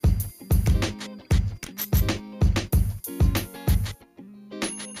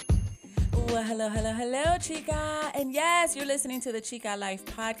Well, hello, Chica. And yes, you're listening to the Chica Life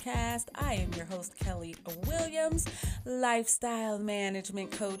Podcast. I am your host, Kelly Williams, lifestyle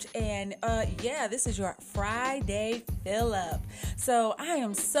management coach. And this is your Friday fill-up. So I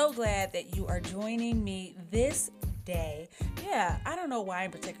am so glad that you are joining me this day. Yeah, I don't know why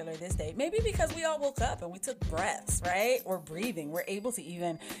in particular this day. Maybe because we all woke up and we took breaths, right? We're breathing. We're able to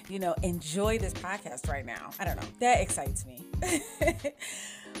even, enjoy this podcast right now. I don't know. That excites me.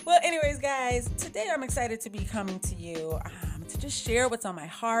 Well, anyways, guys, today I'm excited to be coming to you to just share what's on my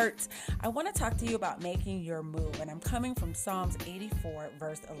heart. I want to talk to you about making your move, and I'm coming from Psalms 84,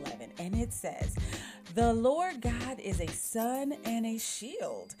 verse 11, and it says, "The Lord God is a sun and a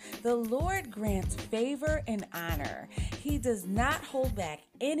shield. The Lord grants favor and honor. He does not hold back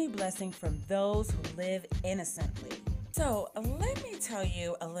any blessing from those who live innocently." So let me tell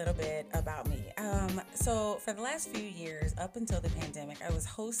you a little bit about me. So for the last few years, up until the pandemic, I was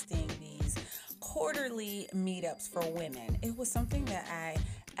hosting these quarterly meetups for women. It was something that I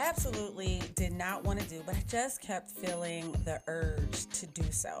absolutely did not want to do, but I just kept feeling the urge to do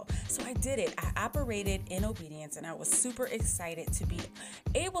so. So I did it. I operated in obedience, and I was super excited to be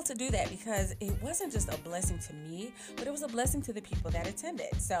able to do that because it wasn't just a blessing to me, but it was a blessing to the people that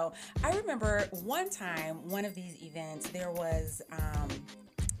attended. So I remember one time, one of these events, there was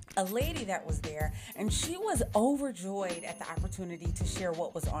a lady that was there, and she was overjoyed at the opportunity to share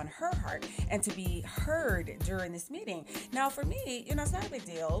what was on her heart and to be heard during this meeting. Now, for me, it's not a big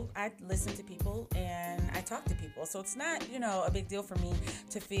deal. I listen to people and I talk to people, so it's not, a big deal for me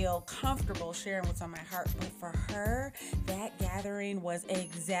to feel comfortable sharing what's on my heart. But for her, that gathering was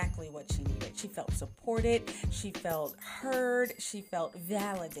exactly what she needed. She felt supported, she felt heard, she felt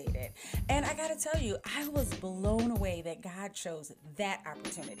validated. And I gotta tell you, I was blown away that God chose that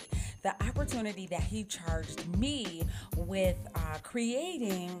opportunity. The opportunity that he charged me with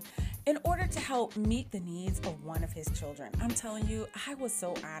creating in order to help meet the needs of one of his children. I'm telling you, I was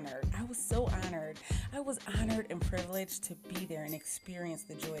so honored. I was honored and privileged to be there and experience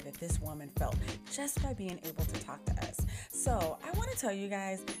the joy that this woman felt just by being able to talk to us. So I want to tell you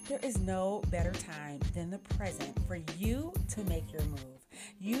guys, there is no better time than the present for you to make your move.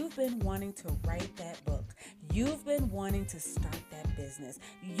 You've been wanting to write that book. You've been wanting to start that business.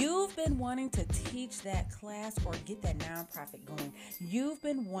 You've been wanting to teach that class or get that nonprofit going. You've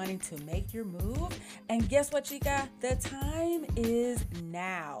been wanting to make your move. And guess what, Chica? The time is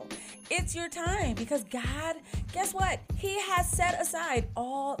now. It's your time because God, guess what? He has set aside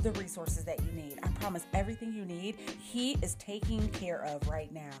all the resources that you need. I promise everything you need, he is taking care of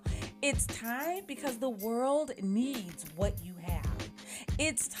right now. It's time because the world needs what you have.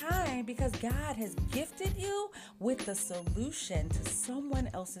 It's time because God has gifted you with the solution to someone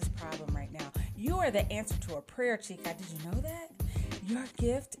else's problem right now. You are the answer to a prayer, Chica. Did you know that? Your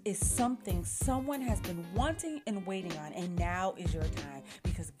gift is something someone has been wanting and waiting on, and now is your time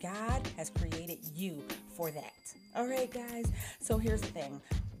because God has created you for that. All right, guys. So here's the thing.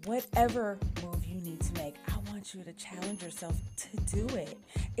 Whatever move you need to make, I want you to challenge yourself to do it.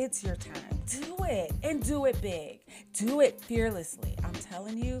 It's your time. Do it and do it big. Do it fearlessly. I'm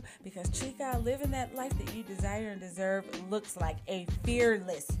telling you, because Chica, living that life that you desire and deserve looks like a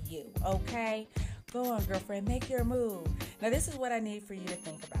fearless you, okay? Go on, girlfriend, make your move. Now, this is what I need for you to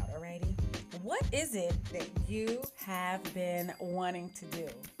think about, alrighty? What is it that you have been wanting to do?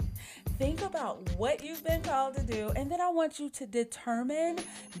 Think about what you've been called to do, and then I want you to determine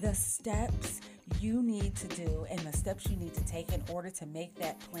the steps you need to do and the steps you need to take in order to make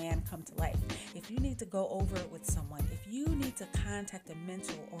that plan come to life. If you need to go over it with someone, if you need to contact a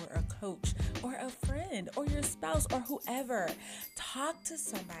mentor or a coach or a friend or your spouse or whoever, talk to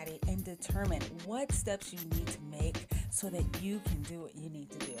somebody and determine what steps you need to make so that you can do what you need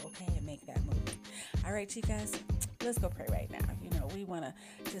to do, okay, and make that move. All right, chicas, let's go pray right now. We want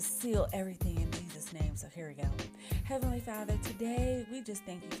to just seal everything in Jesus' name, so here we go. Heavenly Father, today we just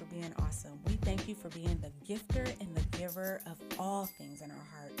thank you for being awesome. We thank you for being the gifter and the giver of all things in our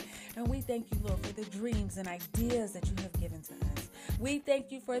heart. And we thank you, Lord, for the dreams and ideas that you have given to us. We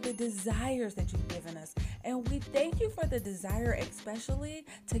thank you for the desires that you've given us. And we thank you for the desire especially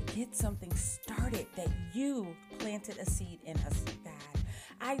to get something started that you planted a seed in us, God.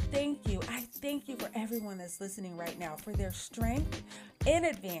 I thank you. I thank you for everyone that's listening right now for their strength in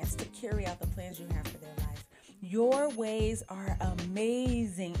advance to carry out the plans you have for their life. Your ways are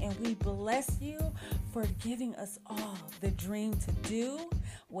amazing, and we bless you for giving us all the dream to do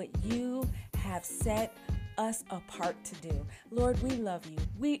what you have set us apart to do. Lord, we love you,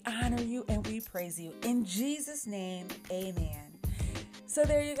 we honor you, and we praise you. In Jesus' name, amen. So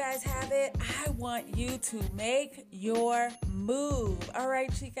there you guys have it. I want you to make your move. All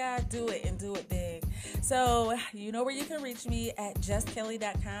right, chica, do it and do it big. So you know where you can reach me at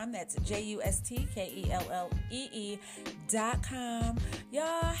justkelly.com. That's JustKellele.com.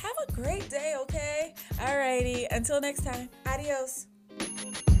 Y'all have a great day, okay? All righty. Until next time. Adios.